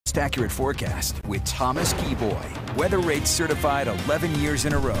Accurate forecast with Thomas Geboy. Weather rates certified 11 years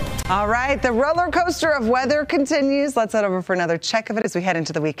in a row. All right, the roller coaster of weather continues. Let's head over for another check of it as we head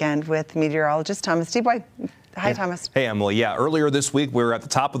into the weekend with meteorologist Thomas Geboy. Hi, Thomas. Hey, Emily. Yeah, earlier this week, we were at the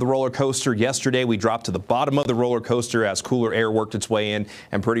top of the roller coaster. Yesterday, we dropped to the bottom of the roller coaster as cooler air worked its way in,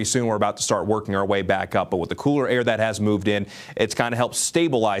 and pretty soon we're about to start working our way back up. But with the cooler air that has moved in, it's kind of helped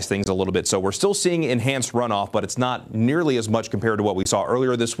stabilize things a little bit. So we're still seeing enhanced runoff, but it's not nearly as much compared to what we saw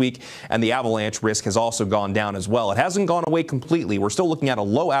earlier this week, and the avalanche risk has also gone down as well. It hasn't gone away completely. We're still looking at a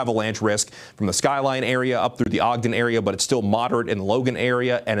low avalanche risk from the Skyline area up through the Ogden area, but it's still moderate in the Logan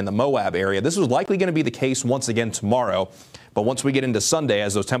area and in the Moab area. This is likely going to be the case once again tomorrow. But once we get into Sunday,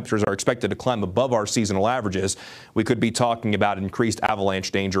 as those temperatures are expected to climb above our seasonal averages, we could be talking about increased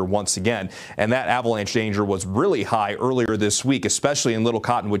avalanche danger once again. And that avalanche danger was really high earlier this week, especially in Little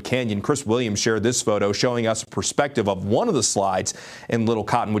Cottonwood Canyon. Chris Williams shared this photo showing us a perspective of one of the slides in Little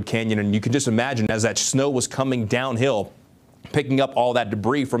Cottonwood Canyon. And you can just imagine as that snow was coming downhill, picking up all that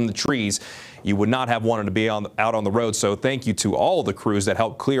debris from the trees, you would not have wanted to be out on the road. So thank you to all the crews that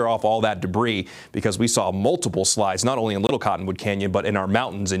helped clear off all that debris, because we saw multiple slides, not only in Little Cottonwood Canyon, but in our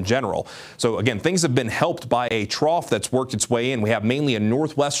mountains in general. So again, things have been helped by a trough that's worked its way in. We have mainly a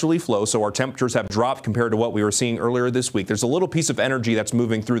northwesterly flow, so our temperatures have dropped compared to what we were seeing earlier this week. There's a little piece of energy that's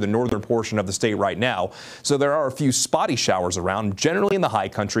moving through the northern portion of the state right now. So there are a few spotty showers around, generally in the high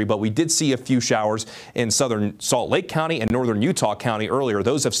country, but we did see a few showers in southern Salt Lake County and northern Utah County earlier.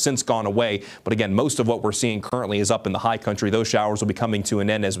 Those have since gone away. But again, most of what we're seeing currently is up in the high country. Those showers will be coming to an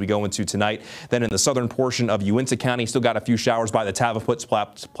end as we go into tonight. Then in the southern portion of Uinta County, still got a few showers by the Tavaputs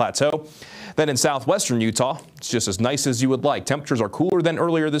Plateau. Then in southwestern Utah, it's just as nice as you would like. Temperatures are cooler than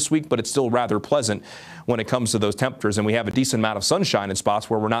earlier this week, but it's still rather pleasant when it comes to those temperatures. And we have a decent amount of sunshine in spots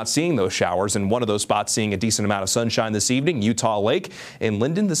where we're not seeing those showers. And one of those spots seeing a decent amount of sunshine this evening, Utah Lake in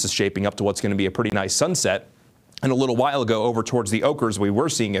Linden. This is shaping up to what's going to be a pretty nice sunset. And a little while ago, over towards the Okers, we were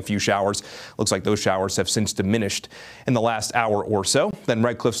seeing a few showers. Looks like those showers have since diminished in the last hour or so. Then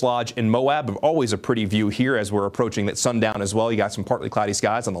Red Cliffs Lodge in Moab, always a pretty view here as we're approaching that sundown as well. You got some partly cloudy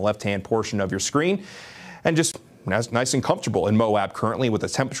skies on the left-hand portion of your screen. And just nice and comfortable in Moab currently, with the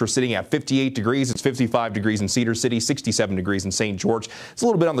temperature sitting at 58 degrees. It's 55 degrees in Cedar City, 67 degrees in St. George. It's a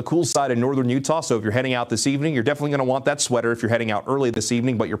little bit on the cool side in northern Utah, so if you're heading out this evening, you're definitely going to want that sweater if you're heading out early this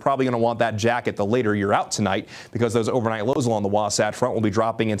evening, but you're probably going to want that jacket the later you're out tonight, because those overnight lows along the Wasatch Front will be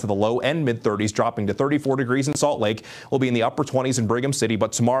dropping into the low and mid-30s, dropping to 34 degrees in Salt Lake. We'll be in the upper 20s in Brigham City,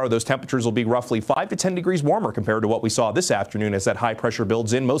 but tomorrow those temperatures will be roughly 5 to 10 degrees warmer compared to what we saw this afternoon as that high pressure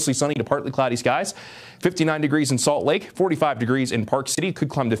builds in. Mostly sunny to partly cloudy skies. 59 degrees in Salt Lake, 45 degrees in Park City, could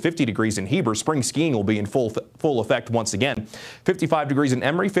climb to 50 degrees in Heber. Spring skiing will be in full effect once again. 55 degrees in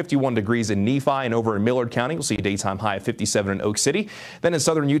Emory, 51 degrees in Nephi, and over in Millard County, we'll see a daytime high of 57 in Oak City. Then in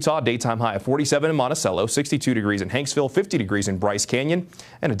southern Utah, daytime high of 47 in Monticello, 62 degrees in Hanksville, 50 degrees in Bryce Canyon,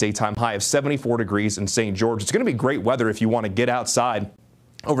 and a daytime high of 74 degrees in St. George. It's going to be great weather if you want to get outside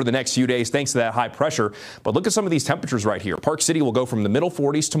over the next few days, thanks to that high pressure. But look at some of these temperatures right here. Park City will go from the middle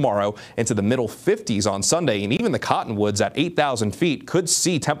 40s tomorrow into the middle 50s on Sunday. And even the Cottonwoods at 8,000 feet could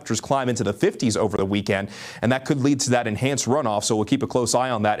see temperatures climb into the 50s over the weekend. And that could lead to that enhanced runoff. So we'll keep a close eye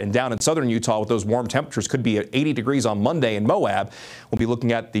on that. And down in southern Utah with those warm temperatures, could be at 80 degrees on Monday in Moab. We'll be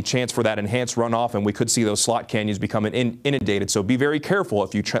looking at the chance for that enhanced runoff, and we could see those slot canyons becoming inundated. So be very careful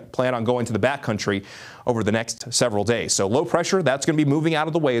if you plan on going to the backcountry over the next several days. So low pressure, that's going to be moving out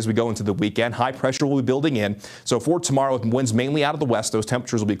of the way as we go into the weekend. High pressure will be building in. So for tomorrow, with winds mainly out of the west, those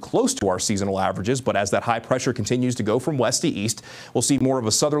temperatures will be close to our seasonal averages. But as that high pressure continues to go from west to east, we'll see more of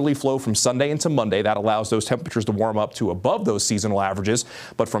a southerly flow from Sunday into Monday. That allows those temperatures to warm up to above those seasonal averages.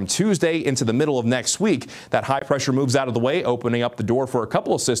 But from Tuesday into the middle of next week, that high pressure moves out of the way, opening up the door for a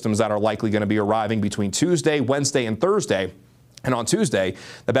couple of systems that are likely going to be arriving between Tuesday, Wednesday, and Thursday. And on Tuesday,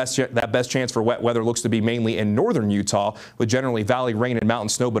 that best chance for wet weather looks to be mainly in northern Utah, with generally valley rain and mountain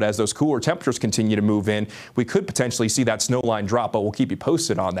snow. But as those cooler temperatures continue to move in, we could potentially see that snow line drop, but we'll keep you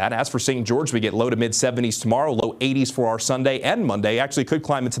posted on that. As for St. George, we get low to mid 70s tomorrow, low 80s for our Sunday and Monday. Actually could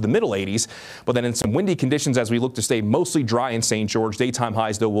climb into the middle 80s, but then in some windy conditions as we look to stay mostly dry in St. George. Daytime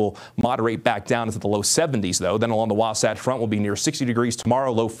highs, though, will moderate back down into the low 70s, though. Then along the Wasatch Front, we'll be near 60 degrees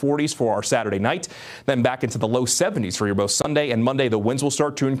tomorrow, low 40s for our Saturday night. Then back into the low 70s for your both Sunday and Monday. The winds will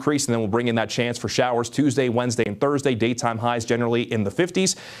start to increase, and then we'll bring in that chance for showers Tuesday, Wednesday, and Thursday. Daytime highs generally in the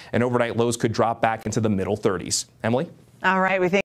 50s, and overnight lows could drop back into the middle 30s. Emily? All right. We think